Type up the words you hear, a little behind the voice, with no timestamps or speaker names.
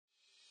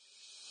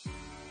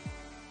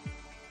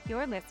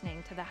You're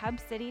listening to the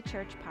Hub City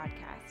Church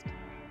Podcast.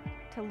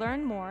 To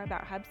learn more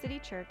about Hub City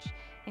Church,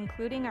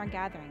 including our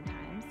gathering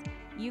times,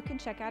 you can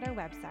check out our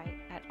website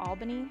at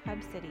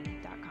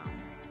albanyhubcity.com.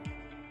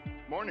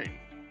 Morning.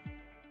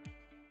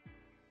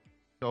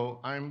 So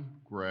I'm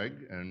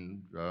Greg,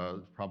 and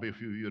probably a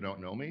few of you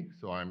don't know me,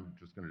 so I'm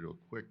just going to do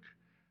a quick.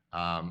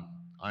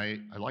 I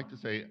like to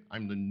say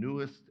I'm the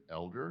newest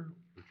elder,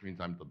 which means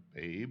I'm the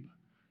babe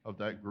of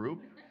that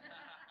group.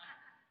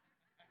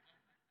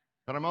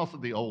 But I'm also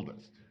the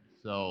oldest.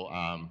 So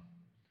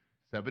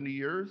 70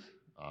 years.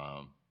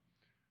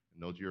 In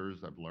those years,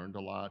 I've learned a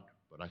lot.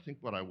 But I think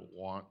what I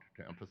want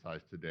to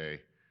emphasize today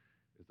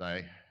is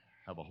I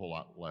have a whole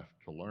lot left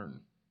to learn.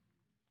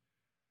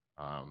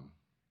 I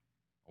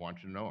want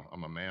you to know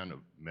I'm a man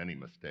of many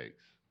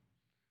mistakes.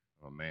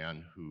 I'm a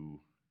man who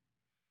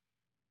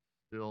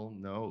still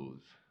knows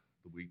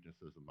the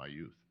weaknesses of my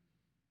youth.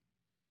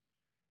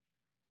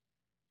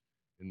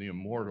 In the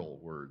immortal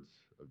words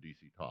of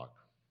DC Talk,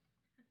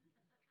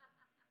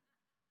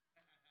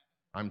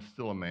 I'm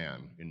still a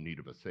man in need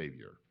of a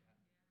savior.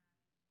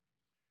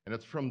 And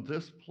it's from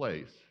this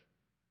place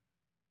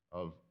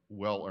of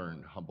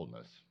well-earned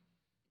humbleness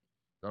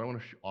that I want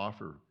to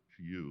offer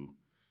to you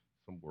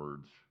some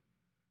words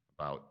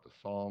about the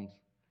Psalms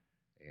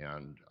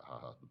and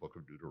the book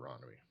of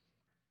Deuteronomy.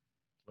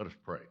 Let us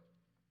pray.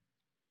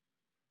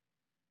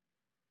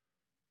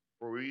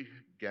 For we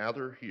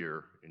gather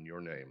here in your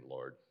name,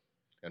 Lord,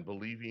 and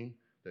believing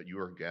that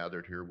you are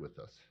gathered here with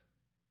us.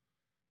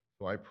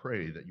 So I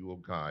pray that you will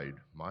guide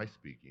my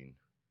speaking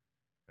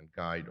and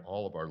guide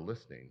all of our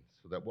listening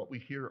so that what we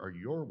hear are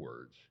your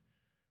words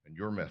and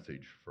your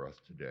message for us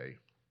today.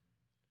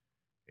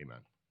 Amen.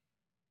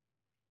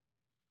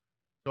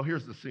 So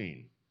here's the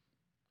scene.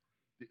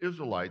 The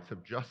Israelites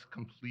have just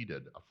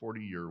completed a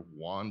 40-year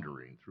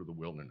wandering through the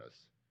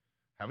wilderness,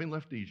 having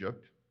left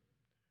Egypt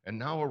and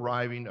now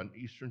arriving on the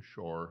eastern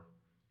shore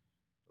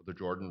of the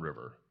Jordan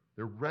River.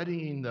 They're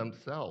readying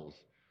themselves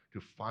to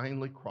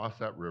finally cross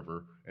that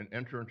river and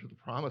enter into the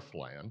promised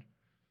land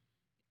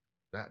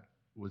that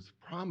was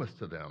promised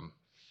to them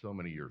so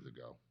many years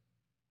ago.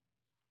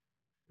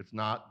 It's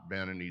not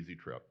been an easy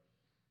trip.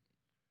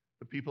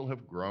 The people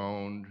have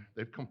groaned,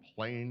 they've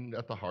complained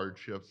at the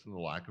hardships and the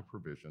lack of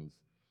provisions.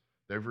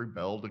 They've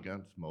rebelled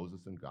against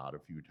Moses and God a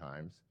few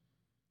times.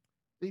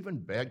 They even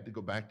begged to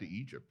go back to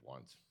Egypt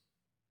once.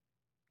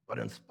 But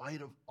in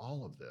spite of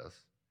all of this,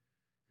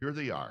 here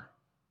they are,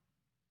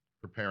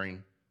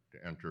 preparing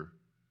to enter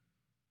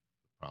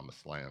the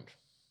promised land.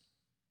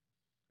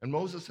 And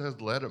Moses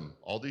has led them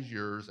all these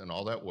years and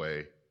all that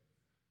way,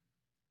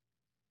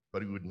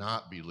 but he would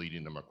not be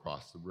leading them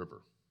across the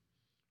river.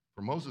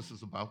 For Moses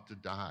is about to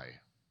die.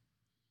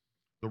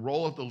 The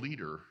role of the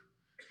leader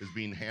is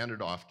being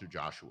handed off to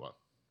Joshua.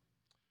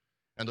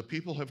 And the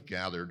people have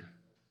gathered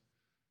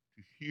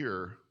to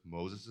hear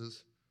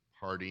Moses'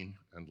 parting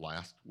and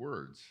last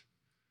words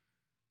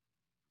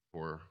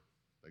before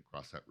they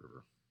cross that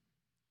river.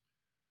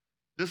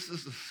 This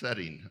is the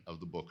setting of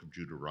the book of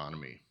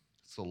Deuteronomy.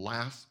 It's the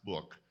last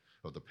book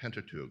of the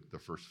Pentateuch, the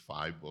first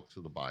 5 books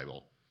of the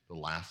Bible, the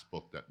last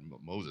book that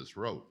Moses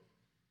wrote.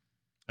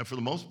 And for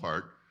the most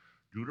part,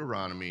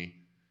 Deuteronomy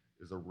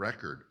is a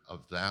record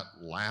of that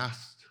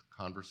last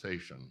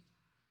conversation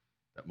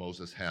that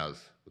Moses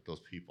has with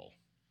those people,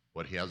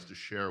 what he has to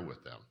share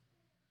with them.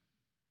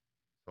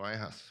 So I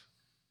ask,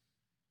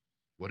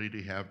 what did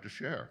he have to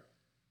share?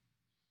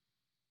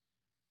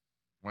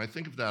 When I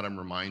think of that, I'm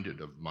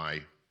reminded of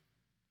my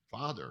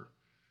father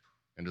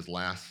and his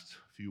last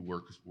few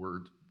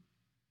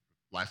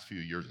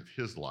years of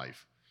his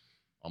life,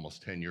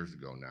 almost 10 years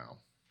ago now.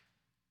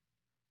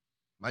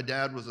 My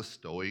dad was a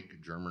stoic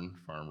German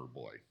farmer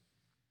boy.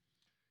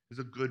 He was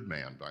a good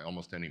man by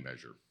almost any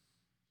measure,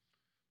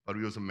 but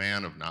he was a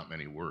man of not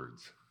many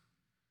words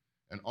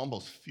and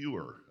almost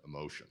fewer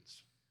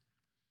emotions.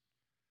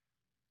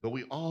 Though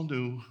we all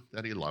knew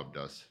that he loved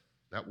us,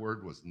 that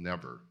word was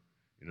never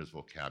in his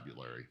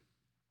vocabulary,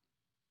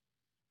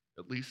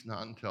 at least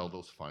not until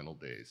those final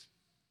days.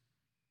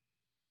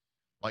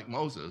 Like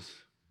Moses,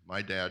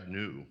 my dad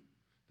knew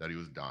that he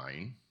was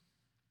dying,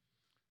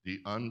 the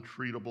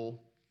untreatable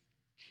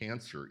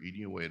cancer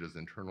eating away at his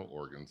internal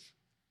organs.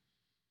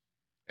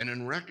 And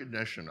in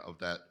recognition of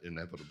that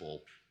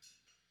inevitable,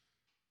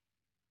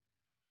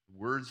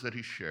 words that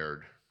he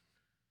shared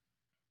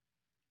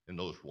in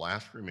those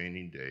last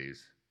remaining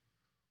days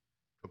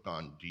took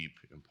on deep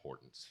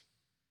importance.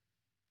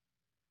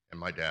 And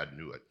my dad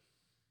knew it.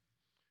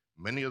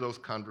 Many of those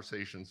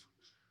conversations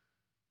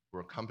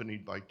were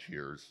accompanied by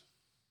tears,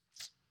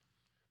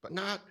 but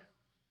not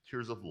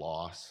tears of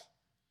loss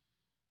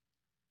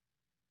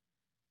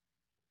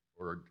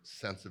or a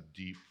sense of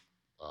deep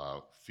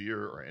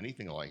fear or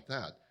anything like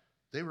that.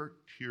 They were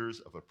tears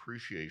of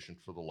appreciation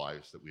for the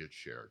lives that we had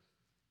shared.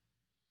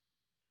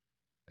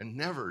 And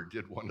never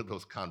did one of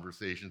those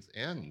conversations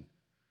end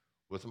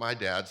with my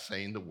dad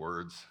saying the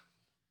words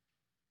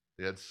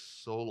they had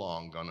so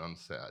long gone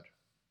unsaid.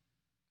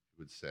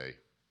 He would say,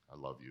 "I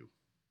love you."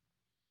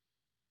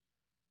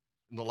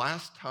 And the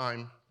last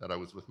time that I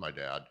was with my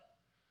dad,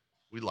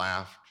 We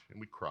laughed and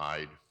we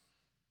cried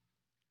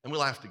and we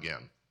laughed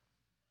again.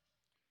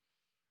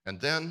 And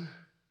then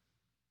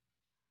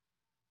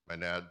my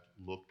dad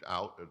looked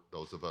out at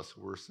those of us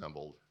who were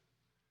assembled,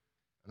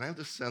 and I have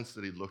the sense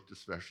that he looked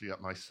especially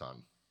at my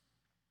son.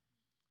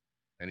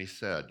 And he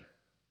said,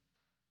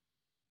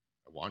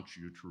 I want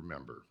you to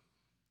remember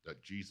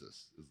that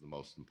Jesus is the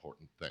most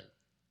important thing.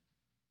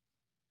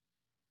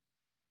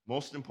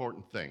 Most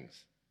important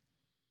things.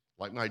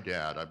 Like my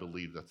dad, I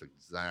believe that's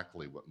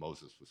exactly what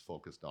Moses was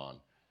focused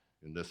on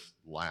in this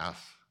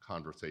last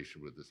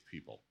conversation with his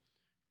people.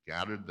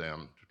 Gathered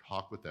them to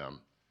talk with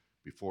them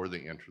before they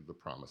entered the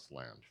promised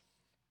land.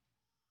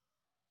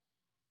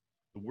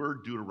 The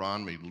word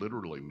Deuteronomy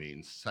literally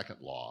means second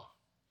law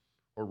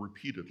or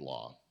repeated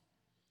law.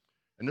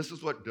 And this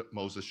is what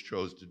Moses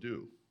chose to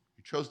do.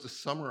 He chose to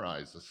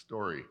summarize the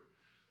story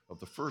of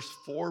the first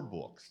 4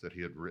 books that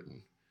he had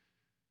written.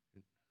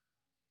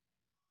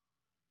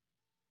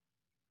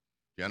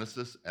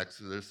 Genesis,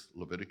 Exodus,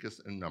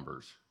 Leviticus, and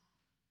Numbers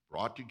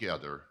brought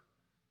together,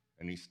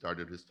 and he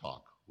started his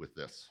talk with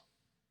this.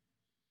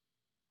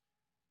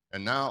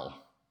 And now,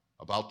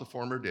 about the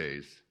former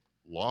days,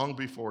 long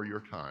before your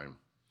time,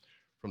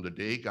 from the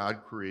day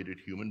God created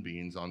human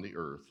beings on the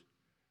earth,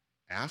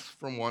 ask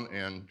from one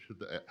end to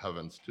the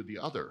heavens to the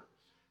other,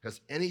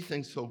 has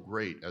anything so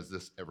great as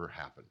this ever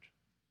happened?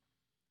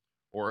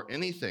 Or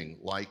anything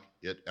like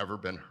it ever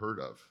been heard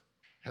of?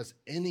 Has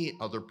any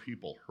other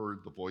people heard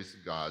the voice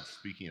of God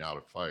speaking out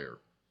of fire,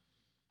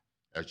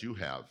 as you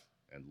have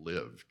and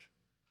lived?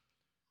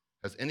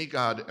 Has any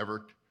God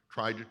ever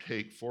tried to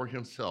take for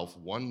himself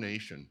one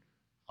nation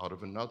out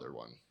of another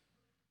one?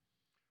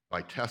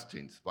 By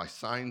testings, by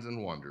signs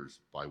and wonders,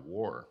 by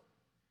war,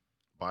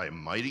 by a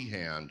mighty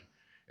hand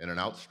and an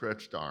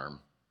outstretched arm,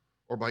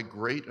 or by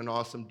great and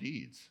awesome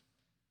deeds,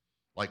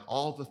 like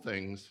all the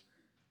things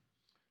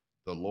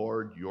the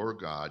Lord your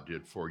God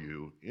did for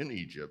you in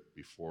Egypt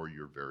before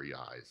your very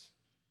eyes.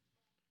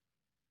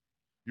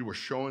 You were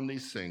shown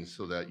these things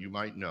so that you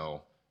might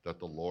know that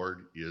the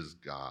Lord is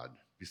God.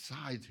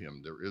 Besides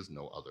him, there is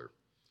no other.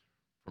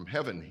 From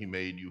heaven, he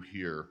made you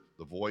hear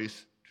the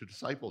voice to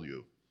disciple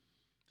you,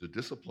 to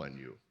discipline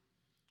you.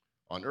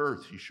 On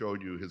earth, he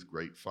showed you his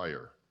great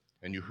fire,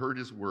 and you heard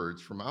his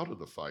words from out of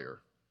the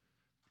fire.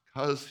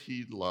 Because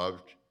he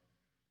loved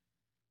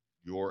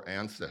your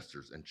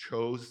ancestors and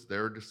chose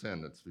their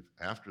descendants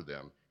after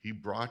them, he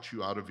brought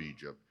you out of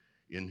Egypt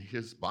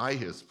by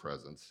his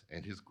presence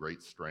and his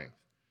great strength,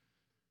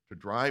 to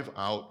drive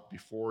out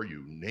before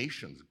you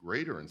nations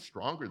greater and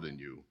stronger than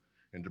you,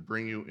 and to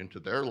bring you into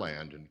their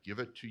land and give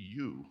it to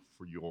you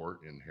for your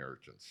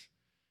inheritance,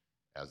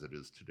 as it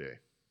is today.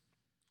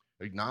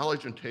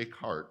 Acknowledge and take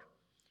heart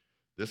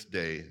this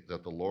day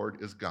that the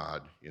Lord is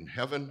God in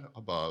heaven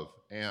above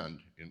and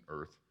in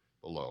earth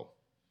below.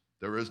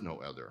 There is no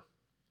other.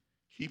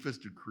 Keep his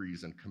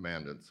decrees and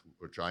commandments,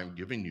 which I am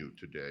giving you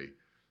today,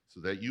 so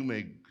that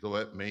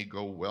it may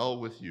go well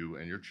with you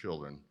and your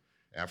children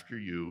after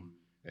you,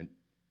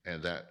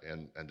 and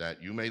that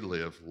you may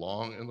live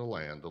long in the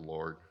land the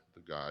Lord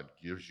the God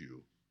gives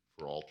you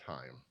for all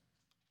time.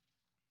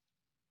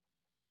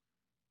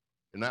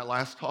 In that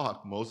last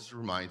talk, Moses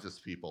reminds his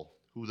people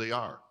who they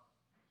are.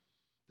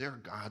 They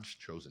are God's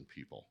chosen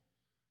people,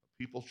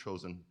 a people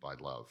chosen by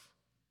love.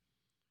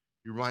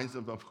 He reminds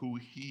them of who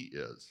he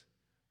is,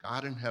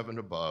 God in heaven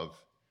above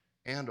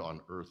and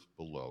on earth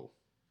below.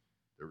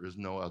 There is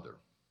no other.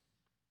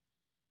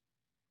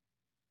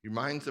 He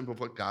reminds them of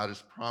what God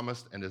has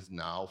promised and is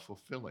now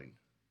fulfilling,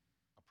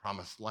 a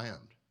promised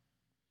land.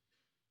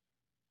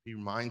 He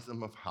reminds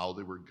them of how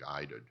they were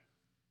guided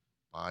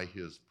by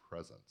his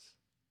presence.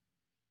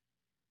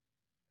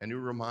 And he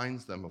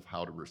reminds them of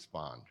how to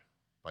respond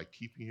by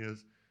keeping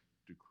his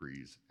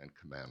decrees and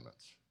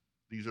commandments.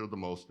 These are the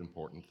most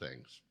important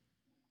things.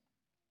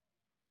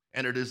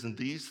 And it is in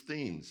these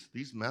themes,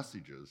 these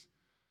messages,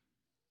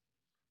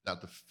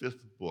 that the 5th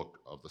book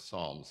of the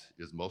Psalms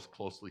is most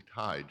closely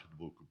tied to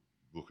the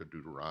book of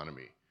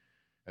Deuteronomy.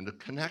 And the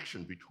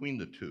connection between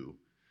the two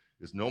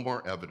is no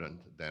more evident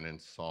than in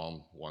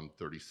Psalm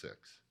 136.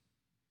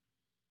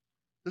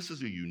 This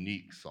is a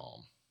unique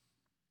psalm.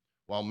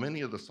 While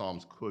many of the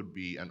psalms could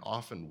be and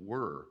often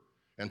were,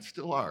 and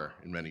still are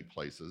in many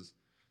places,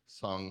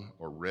 sung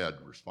or read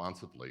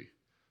responsively,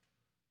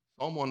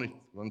 Psalm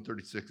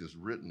 136 is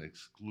written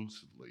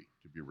exclusively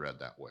to be read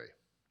that way.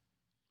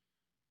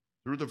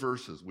 Through the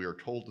verses, we are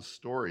told a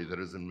story that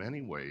is in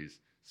many ways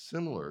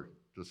similar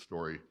to the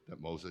story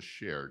that Moses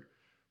shared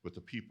with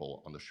the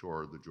people on the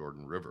shore of the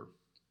Jordan River,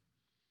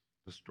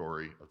 the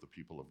story of the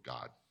people of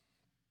God.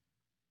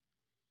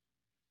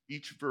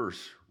 Each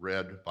verse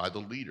read by the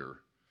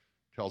leader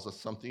tells us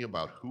something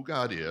about who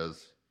God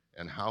is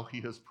and how he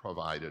has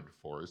provided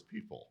for his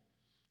people.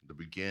 In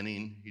the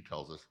beginning, he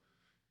tells us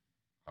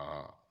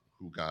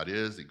who God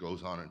is. He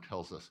goes on and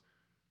tells us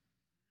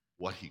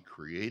what he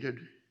created,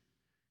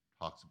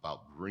 talks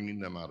about bringing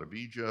them out of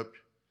Egypt,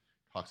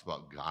 talks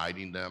about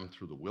guiding them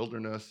through the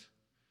wilderness,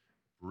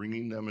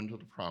 bringing them into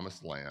the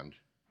promised land,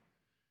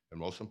 and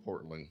most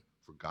importantly,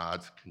 for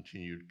God's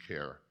continued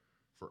care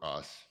for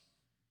us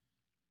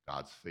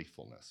God's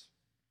faithfulness.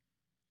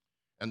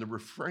 And the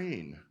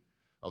refrain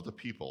of the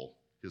people,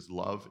 his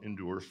love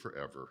endures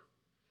forever,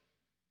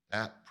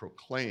 that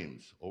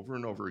proclaims over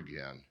and over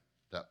again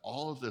that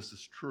all of this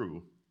is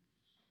true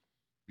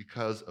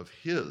because of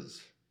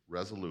his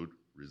resolute,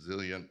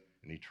 resilient,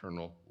 and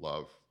eternal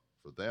love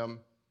for them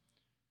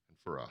and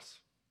for us.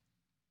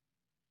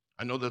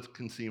 I know that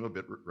can seem a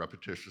bit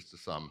repetitious to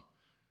some,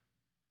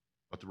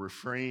 but the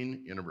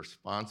refrain in a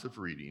responsive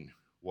reading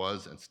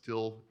was and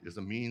still is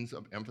a means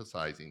of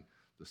emphasizing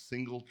the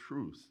single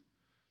truth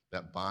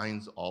that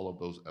binds all of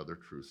those other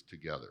truths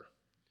together.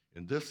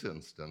 In this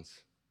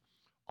instance,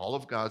 all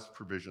of God's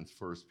provisions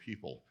for his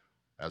people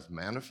as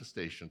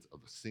manifestations of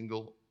a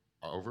single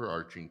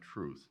overarching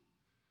truth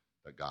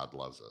that God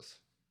loves us.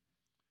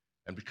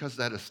 And because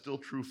that is still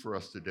true for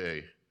us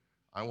today,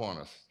 I want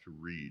us to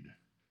read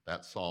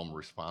that psalm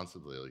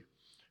responsively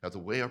as a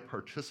way of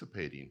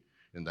participating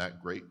in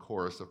that great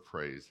chorus of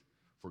praise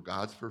for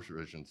God's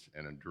provisions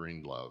and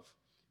enduring love,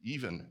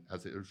 even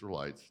as the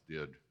Israelites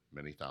did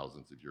many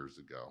thousands of years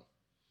ago.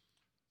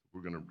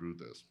 We're going to do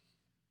this.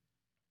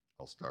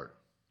 I'll start.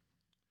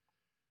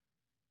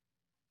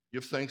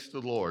 Give thanks to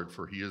the Lord,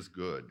 for he is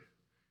good.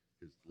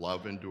 His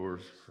love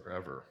endures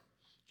forever.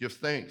 Give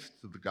thanks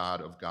to the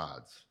God of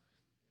gods.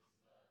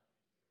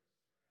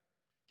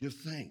 Give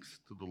thanks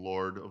to the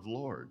Lord of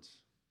lords.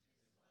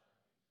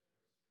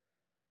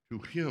 To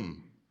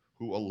him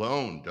who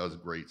alone does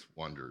great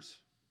wonders,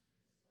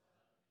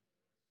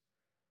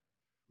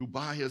 who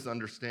by his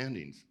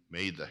understandings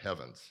made the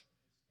heavens,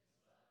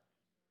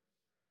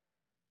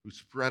 who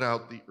spread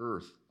out the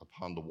earth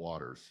upon the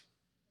waters,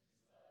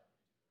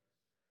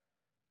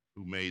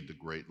 who made the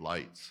great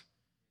lights,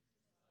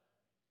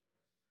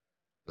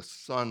 the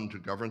sun to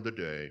govern the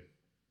day,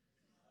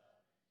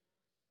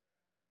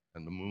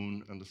 and the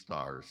moon and the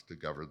stars to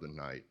govern the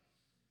night.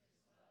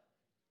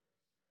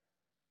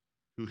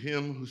 To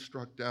him who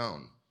struck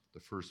down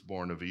the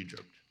firstborn of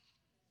Egypt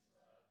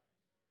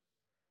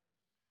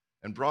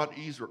and brought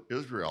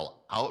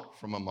Israel out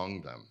from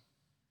among them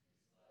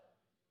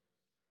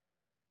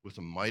with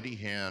a mighty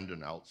hand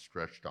and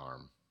outstretched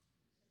arm.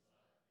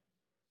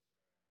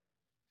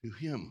 To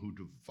him who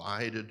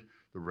divided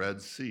the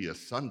Red Sea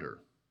asunder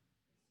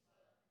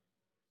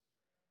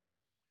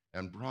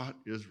and brought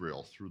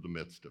Israel through the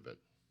midst of it,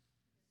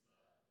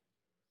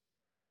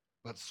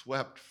 but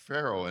swept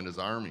Pharaoh and his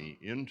army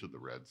into the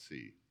Red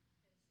Sea.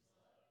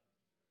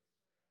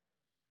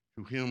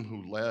 To him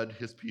who led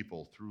his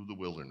people through the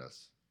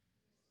wilderness.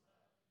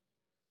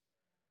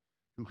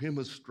 To him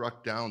who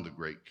struck down the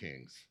great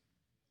kings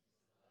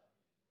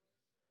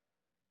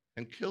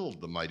and killed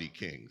the mighty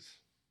kings.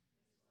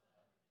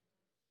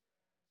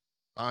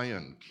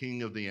 Sihon,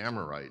 king of the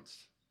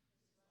Amorites,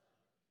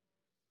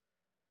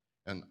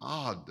 and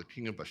Og, the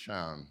king of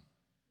Bashan,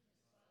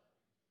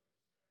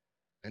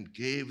 and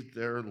gave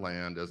their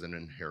land as an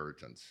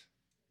inheritance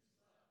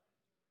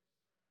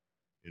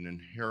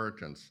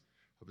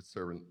of his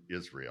servant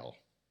Israel.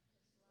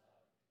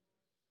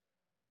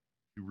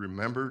 He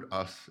remembered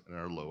us in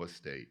our low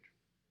estate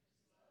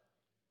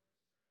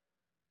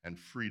and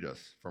freed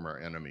us from our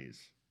enemies.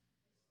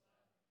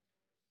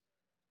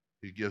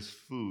 He gives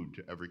food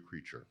to every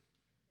creature.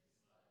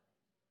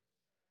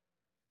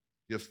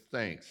 Give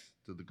thanks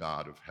to the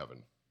God of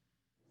heaven.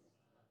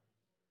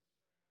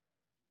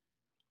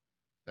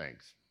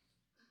 Thanks.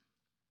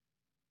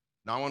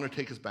 Now I want to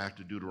take us back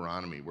to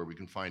Deuteronomy, where we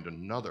can find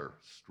another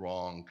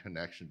strong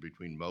connection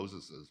between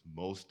Moses'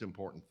 most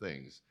important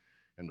things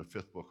and the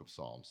fifth book of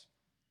Psalms.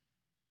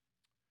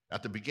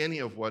 At the beginning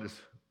of what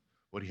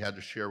he had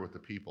to share with the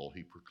people,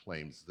 he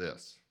proclaims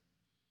this.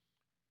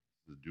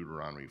 The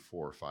Deuteronomy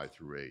 4, 5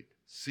 through 8.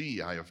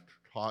 See, I have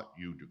taught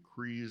you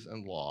decrees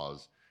and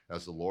laws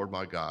as the Lord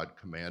my God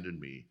commanded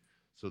me,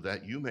 so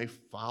that you may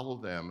follow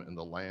them in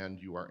the land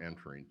you are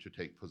entering to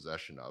take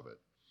possession of it.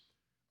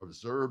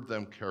 Observe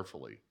them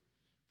carefully,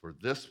 for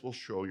this will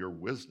show your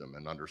wisdom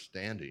and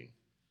understanding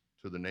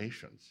to the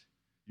nations.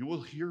 Who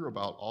will hear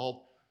about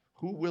all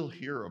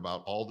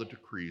the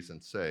decrees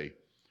and say,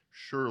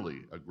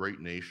 surely a great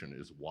nation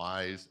is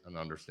wise and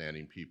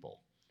understanding people.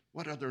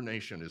 What other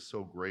nation is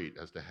so great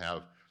as to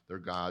have their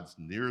gods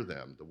near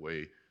them the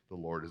way the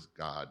Lord is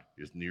God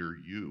is near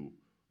you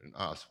and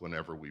us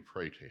whenever we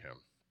pray to him?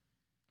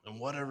 And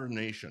whatever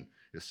nation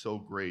is so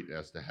great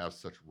as to have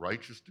such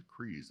righteous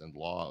decrees and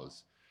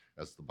laws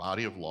as the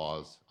body of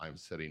laws I am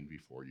setting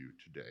before you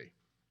today?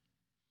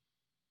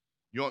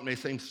 You know, it may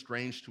seem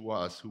strange to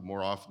us who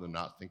more often than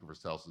not think of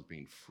ourselves as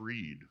being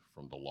freed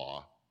from the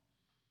law.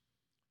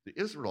 The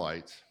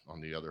Israelites, on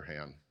the other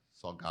hand,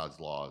 saw God's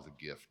law as a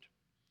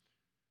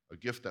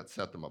gift that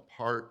set them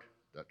apart,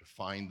 that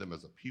defined them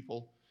as a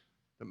people,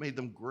 that made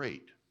them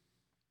great.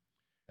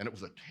 And it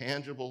was a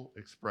tangible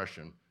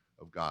expression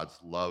of God's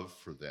love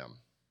for them.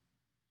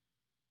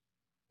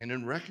 And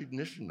in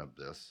recognition of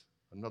this,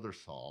 another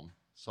psalm,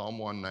 Psalm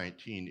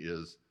 119,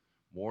 is,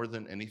 more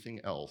than anything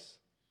else,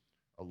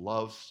 a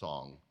love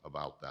song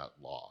about that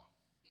law.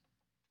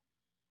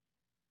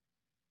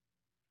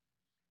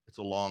 It's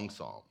a long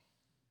psalm.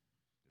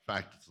 In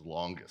fact, it's the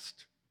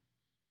longest.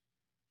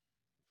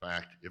 In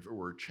fact, if it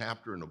were a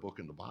chapter in a book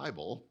in the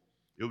Bible,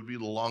 it would be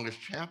the longest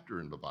chapter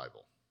in the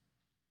Bible,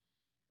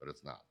 but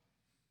it's not.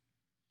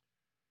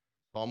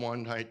 Psalm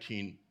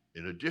 119,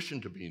 in addition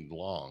to being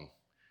long,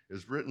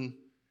 is written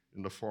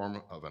in the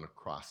form of an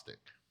acrostic.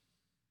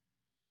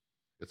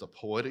 It's a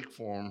poetic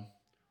form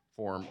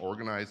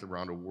organized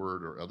around a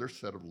word or other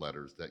set of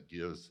letters that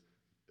gives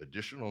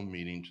additional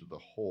meaning to the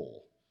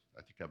whole.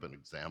 I think I have an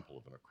example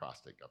of an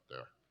acrostic up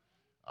there.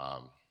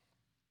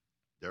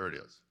 There it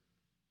is.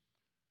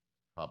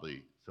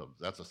 Probably, so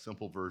that's a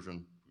simple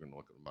version. We're going to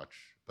look at much,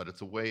 but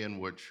it's a way in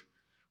which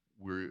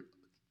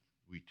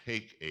we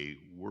take a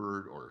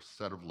word or a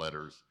set of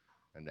letters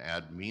and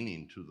add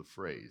meaning to the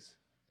phrase.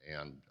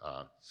 And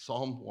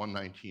Psalm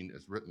 119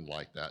 is written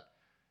like that,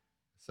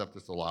 except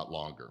it's a lot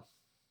longer.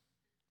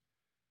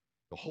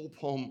 The whole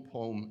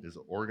poem is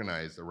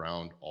organized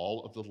around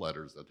all of the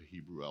letters of the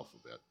Hebrew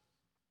alphabet.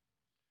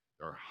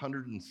 There are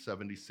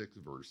 176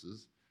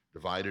 verses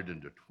divided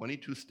into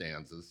 22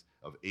 stanzas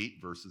of 8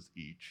 verses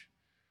each,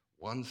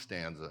 one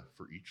stanza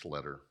for each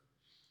letter,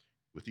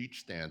 with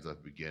each stanza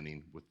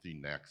beginning with the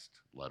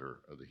next letter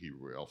of the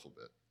Hebrew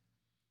alphabet.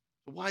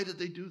 So why did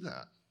they do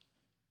that?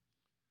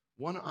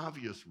 One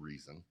obvious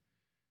reason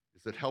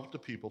is it helped the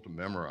people to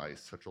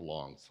memorize such a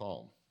long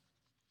psalm.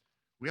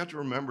 We have to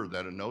remember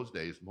that in those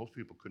days, most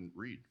people couldn't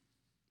read.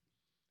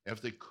 And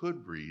if they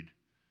could read,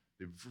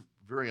 they're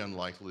very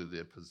unlikely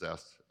they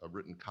possessed a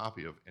written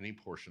copy of any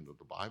portion of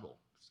the Bible,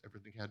 because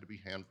everything had to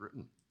be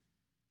handwritten.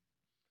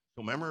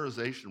 So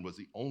memorization was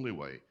the only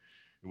way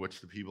in which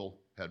the people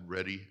had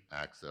ready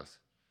access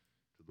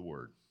to the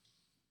Word.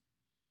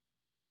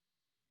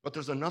 But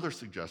there's another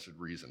suggested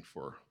reason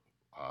for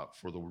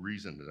the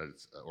reason that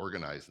it's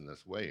organized in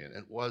this way, and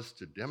it was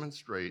to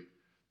demonstrate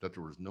that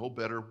there was no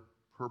better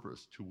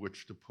purpose to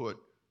which to put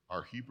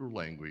our Hebrew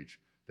language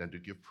than to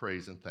give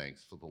praise and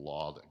thanks for the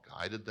law that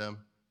guided them,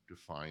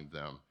 defined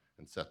them,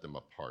 and set them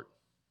apart.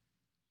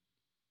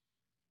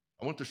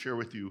 I want to share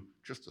with you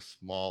just a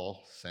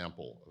small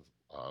sample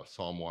of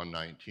Psalm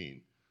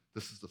 119.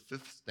 This is the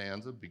 5th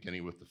stanza,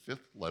 beginning with the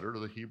 5th letter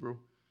of the Hebrew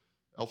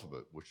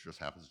alphabet, which just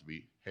happens to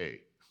be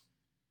Hey.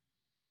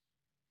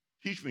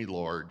 Teach me,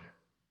 Lord,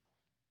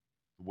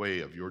 the way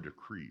of your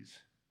decrees,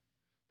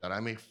 that I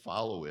may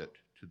follow it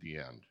to the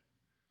end.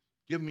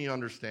 Give me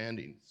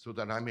understanding so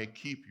that I may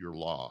keep your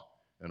law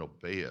and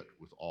obey it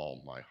with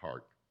all my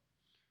heart.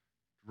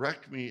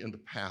 Direct me in the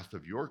path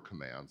of your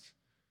commands,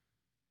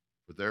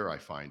 for there I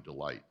find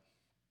delight.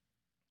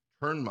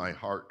 Turn my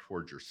heart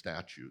towards your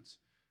statutes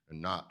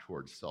and not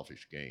towards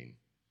selfish gain.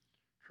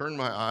 Turn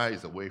my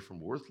eyes away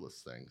from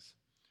worthless things.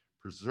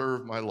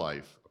 Preserve my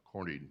life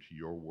according to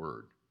your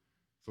word.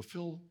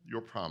 Fulfill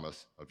your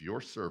promise of your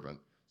servant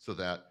so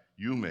that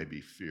you may be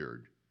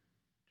feared.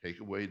 Take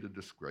away the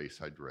disgrace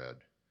I dread,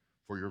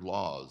 for your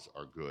laws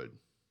are good.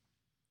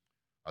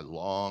 I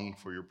long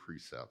for your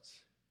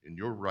precepts. In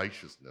your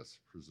righteousness,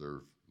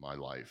 preserve my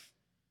life.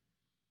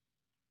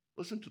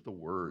 Listen to the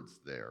words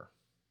there.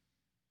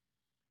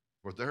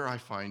 For there I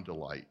find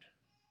delight.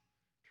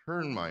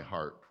 Turn my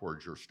heart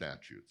towards your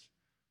statutes.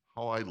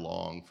 How I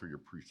long for your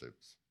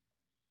precepts.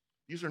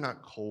 These are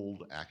not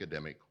cold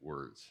academic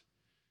words.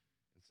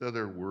 Instead,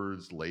 they're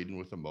words laden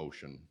with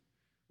emotion,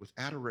 with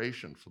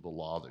adoration for the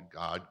law that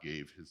God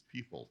gave his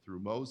people through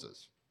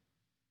Moses,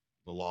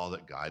 the law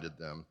that guided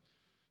them,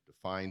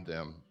 defined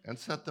them, and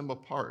set them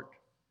apart.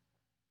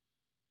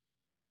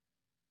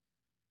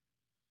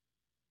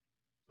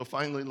 So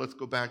finally, let's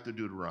go back to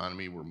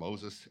Deuteronomy, where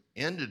Moses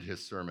ended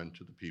his sermon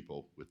to the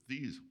people with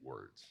these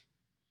words.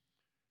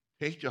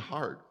 Take to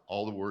heart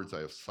all the words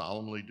I have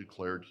solemnly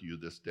declared to you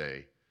this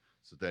day,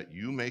 so that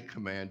you may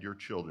command your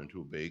children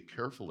to obey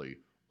carefully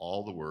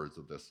all the words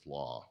of this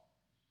law.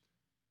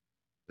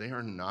 They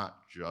are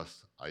not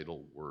just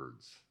idle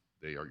words.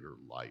 They are your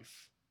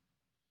life.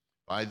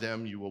 By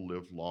them you will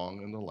live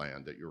long in the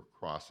land that you're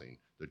crossing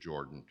the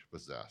Jordan to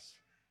possess.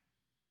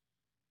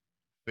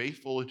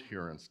 Faithful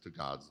adherence to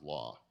God's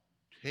law.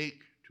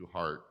 Take to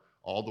heart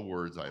all the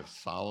words I have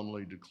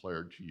solemnly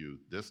declared to you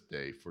this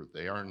day, for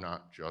they are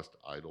not just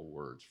idle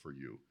words for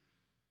you.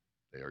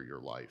 They are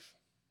your life.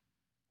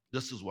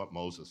 This is what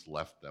Moses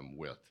left them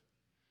with.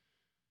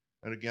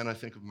 And again, I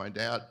think of my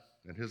dad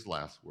and his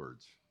last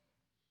words.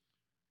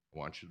 I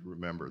want you to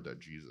remember that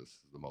Jesus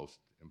is the most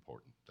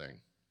important thing.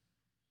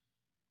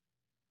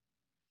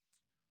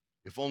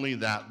 If only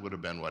that would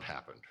have been what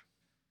happened.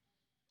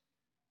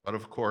 But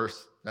of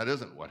course, that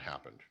isn't what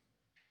happened.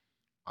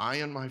 I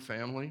and my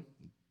family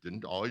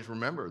didn't always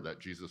remember that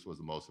Jesus was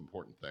the most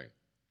important thing.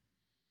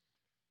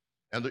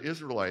 And the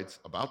Israelites,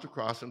 about to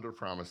cross into the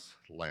promised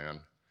land,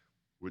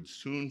 would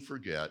soon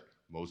forget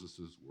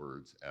Moses'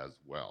 words as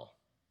well.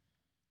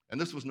 And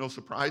this was no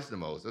surprise to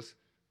Moses,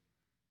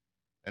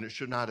 and it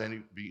should not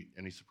be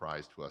any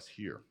surprise to us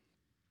here.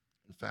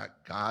 In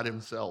fact, God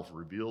himself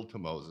revealed to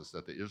Moses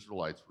that the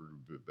Israelites would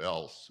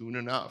rebel soon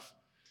enough,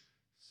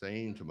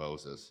 saying to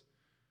Moses,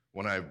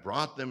 when I have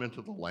brought them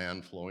into the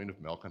land flowing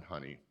with milk and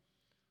honey,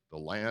 the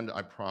land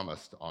I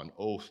promised on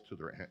oath to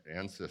their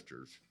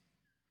ancestors,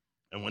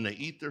 and when they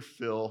eat their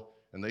fill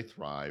and they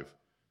thrive,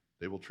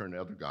 they will turn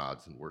to other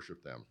gods and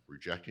worship them,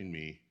 rejecting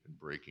me and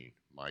breaking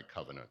my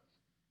covenant.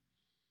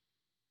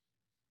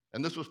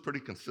 And this was pretty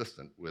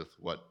consistent with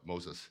what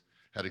Moses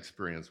had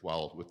experienced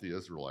while with the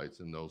Israelites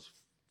in those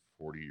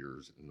 40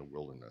 years in the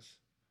wilderness.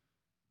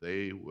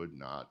 They would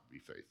not be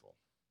faithful.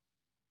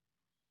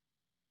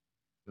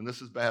 And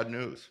this is bad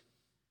news.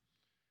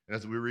 And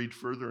as we read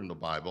further in the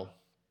Bible,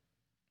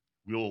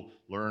 we'll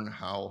learn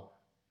how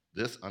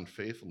this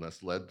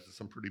unfaithfulness led to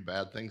some pretty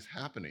bad things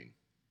happening.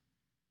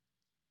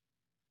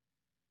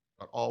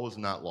 But all was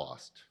not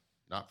lost.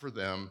 Not for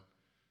them,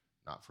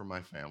 not for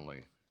my family,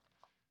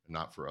 and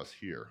not for us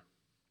here.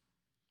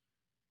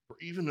 For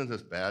even in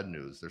this bad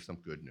news, there's some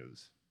good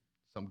news,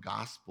 some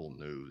gospel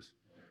news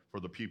for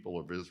the people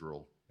of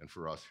Israel and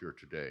for us here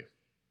today.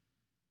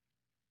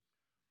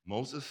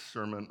 Moses'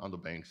 sermon on the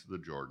banks of the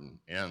Jordan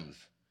ends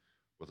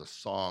with a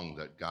song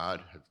that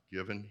God had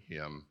given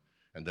him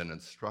and then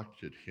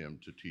instructed him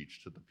to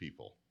teach to the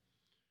people.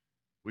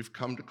 We've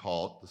come to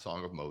call it the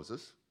Song of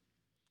Moses.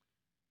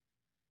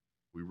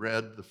 We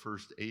read the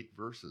first 8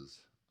 verses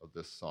of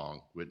this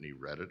song. Whitney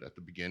read it at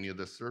the beginning of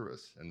this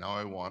service, and now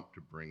I want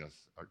to bring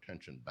us our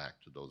attention back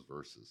to those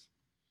verses.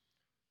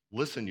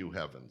 Listen, you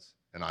heavens,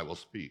 and I will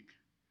speak.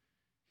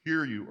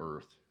 Hear, you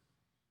earth,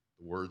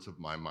 the words of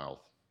my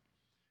mouth,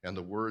 and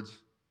the words,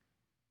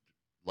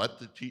 let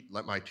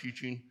my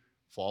teaching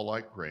fall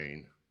like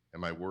rain,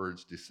 and my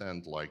words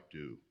descend like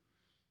dew,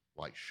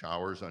 like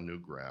showers on new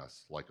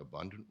grass, like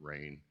abundant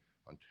rain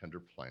on tender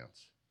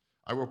plants.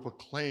 I will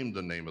proclaim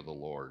the name of the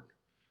Lord.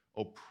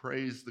 Oh,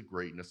 praise the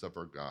greatness of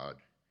our God.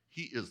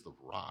 He is the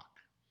rock.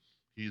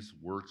 His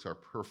works are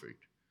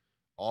perfect.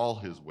 All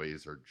his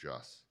ways are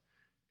just.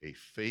 A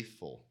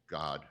faithful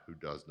God who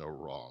does no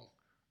wrong.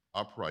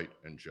 Upright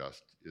and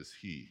just is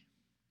he.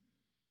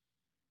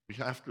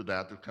 After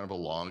that, there's kind of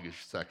a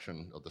longish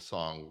section of the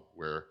song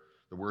where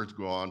the words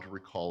go on to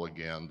recall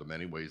again the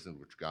many ways in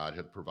which God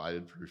had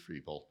provided for his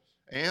people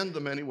and the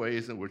many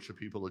ways in which the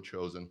people had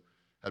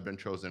been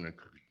chosen and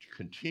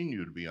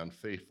continue to be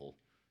unfaithful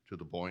to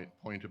the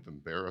point of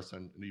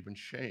embarrassment and even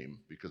shame,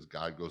 because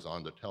God goes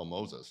on to tell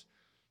Moses,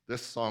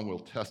 this song will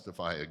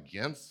testify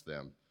against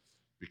them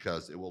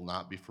because it will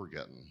not be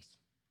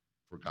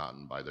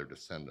forgotten by their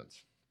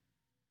descendants.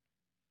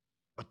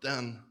 But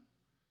then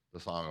the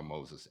Song of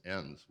Moses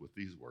ends with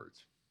these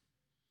words,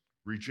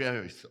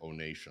 rejoice, O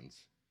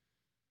nations,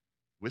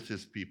 with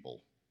his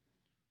people,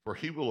 for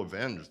he will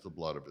avenge the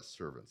blood of his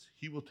servants.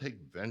 He will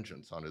take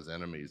vengeance on his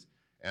enemies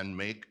and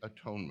make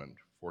atonement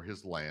for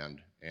his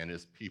land and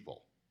his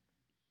people.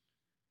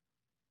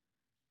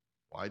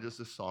 Why does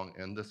this song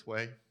end this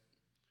way?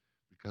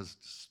 Because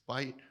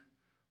despite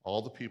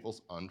all the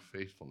people's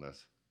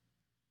unfaithfulness,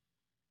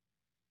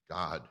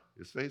 God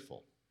is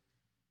faithful.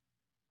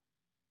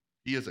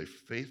 He is a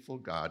faithful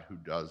God who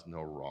does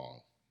no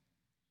wrong.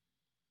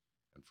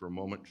 And for a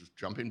moment, just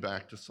jumping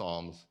back to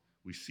Psalms,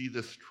 we see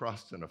this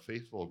trust in a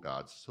faithful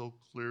God so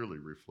clearly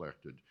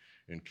reflected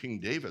in King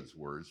David's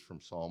words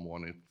from Psalm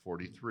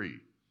 143.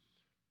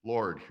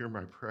 Lord, hear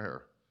my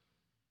prayer.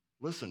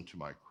 Listen to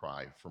my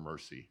cry for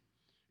mercy.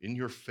 In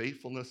your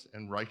faithfulness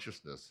and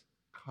righteousness,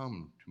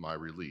 come to my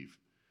relief.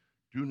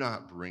 Do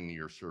not bring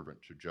your servant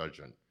to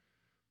judgment,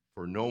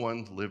 for no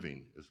one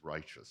living is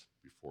righteous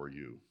before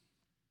you.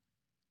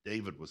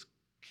 David was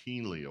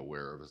keenly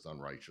aware of his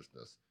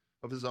unrighteousness,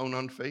 of his own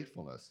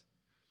unfaithfulness.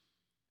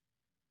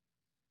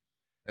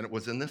 And it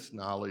was in this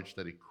knowledge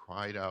that he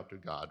cried out to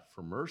God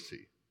for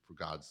mercy, for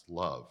God's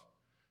love,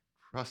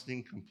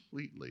 trusting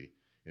completely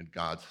in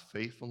God's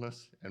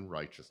faithfulness and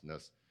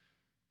righteousness,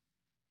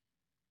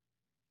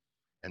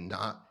 and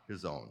not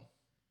his own.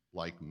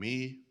 Like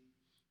me,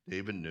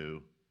 David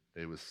knew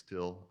that he was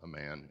still a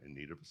man in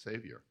need of a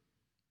Savior.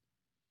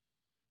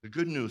 The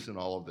good news in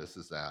all of this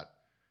is that,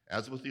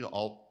 as with the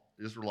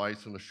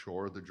Israelites on the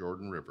shore of the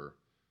Jordan River,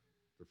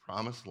 the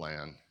promised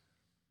land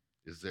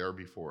is there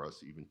before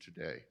us even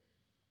today.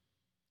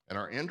 And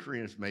our entry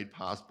is made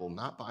possible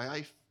not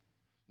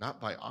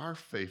by our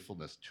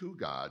faithfulness to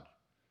God,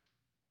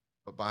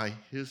 but by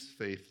his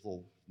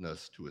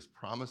faithfulness to his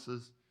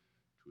promises,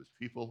 to his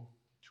people,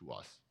 to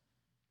us.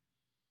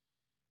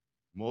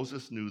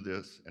 Moses knew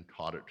this and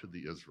taught it to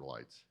the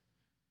Israelites.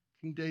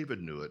 King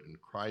David knew it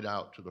and cried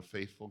out to the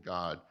faithful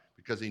God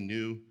because he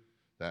knew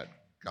that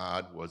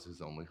God was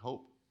his only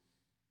hope.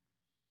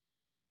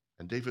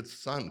 And David's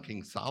son,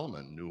 King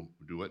Solomon,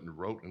 knew it and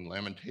wrote in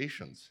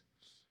Lamentations,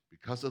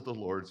 because of the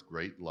Lord's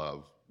great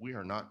love, we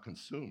are not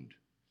consumed,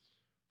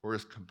 for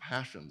his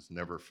compassions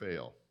never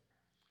fail.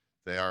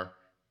 They are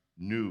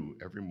new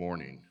every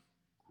morning.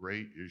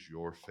 Great is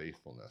your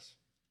faithfulness.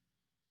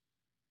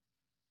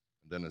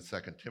 And then in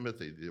 2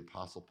 Timothy, the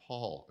Apostle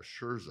Paul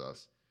assures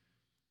us,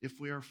 if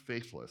we are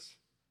faithless,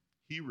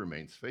 he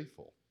remains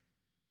faithful,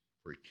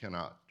 for he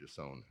cannot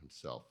disown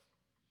himself.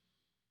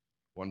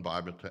 One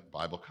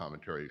Bible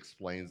commentary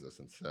explains this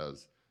and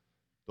says,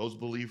 those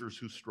believers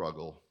who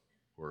struggle,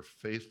 who are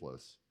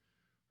faithless,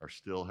 are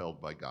still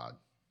held by God.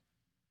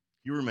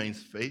 He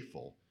remains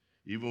faithful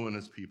even when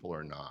his people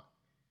are not.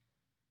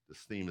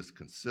 This theme is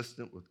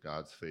consistent with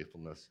God's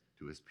faithfulness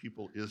to his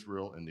people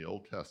Israel in the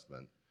Old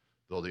Testament.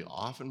 Though they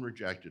often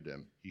rejected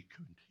him, he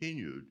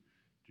continued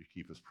to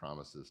keep his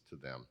promises to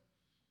them,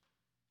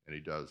 and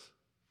he does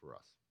for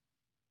us.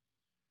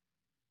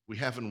 We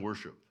have in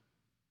worship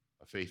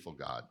a faithful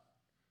God.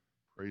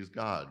 Praise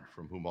God,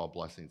 from whom all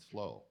blessings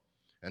flow.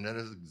 And that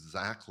is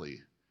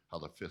exactly how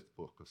the fifth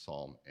book of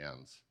Psalm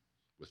ends,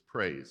 with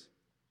praise.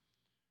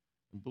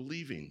 And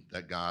believing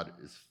that God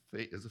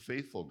is a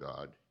faithful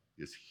God,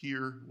 is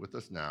here with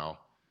us now.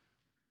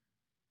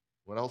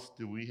 What else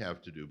do we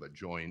have to do but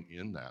join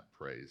in that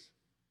praise?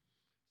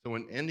 So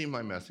in ending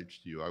my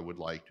message to you, I would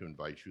like to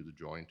invite you to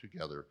join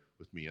together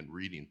with me in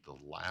reading the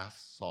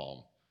last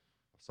psalm,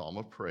 a psalm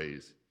of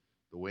praise,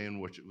 the way in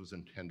which it was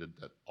intended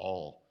that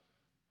all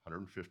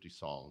 150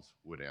 psalms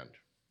would end.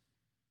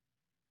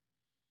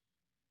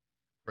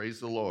 Praise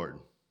the Lord.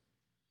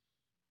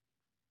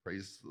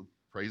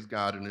 Praise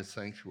God in his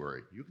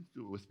sanctuary. You can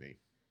do it with me.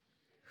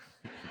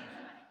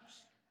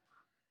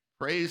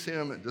 Praise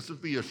him. This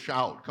would be a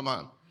shout. Come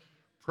on.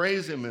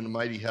 Praise him in the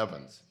mighty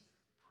heavens.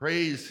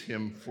 Praise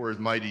him for his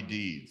mighty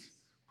deeds.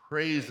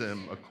 Praise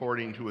him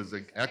according to his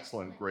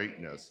excellent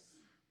greatness.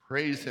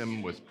 Praise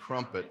him with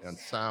trumpet and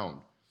sound.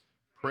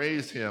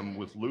 Praise him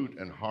with lute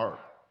and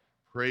harp.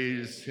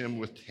 Praise him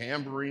with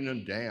tambourine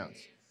and dance.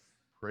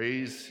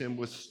 Praise him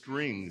with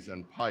strings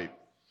and pipe.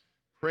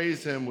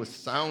 Praise him with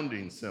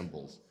sounding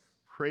cymbals.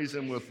 Praise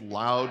him with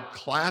loud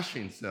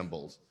clashing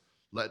cymbals.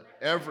 Let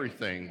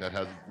everything that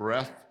has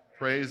breath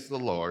praise the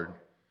Lord.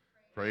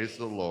 Praise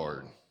the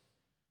Lord.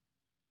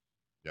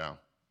 Yeah,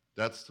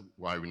 that's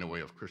why we know we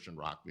have Christian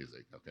rock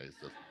music.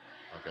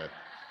 Okay,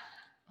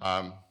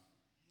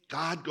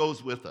 God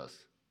goes with us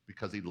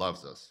because he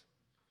loves us.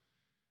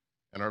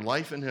 And our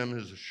life in him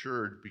is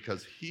assured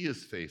because he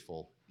is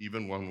faithful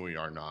even when we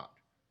are not.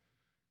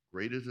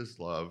 Great is his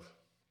love,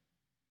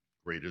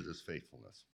 great is his faithfulness.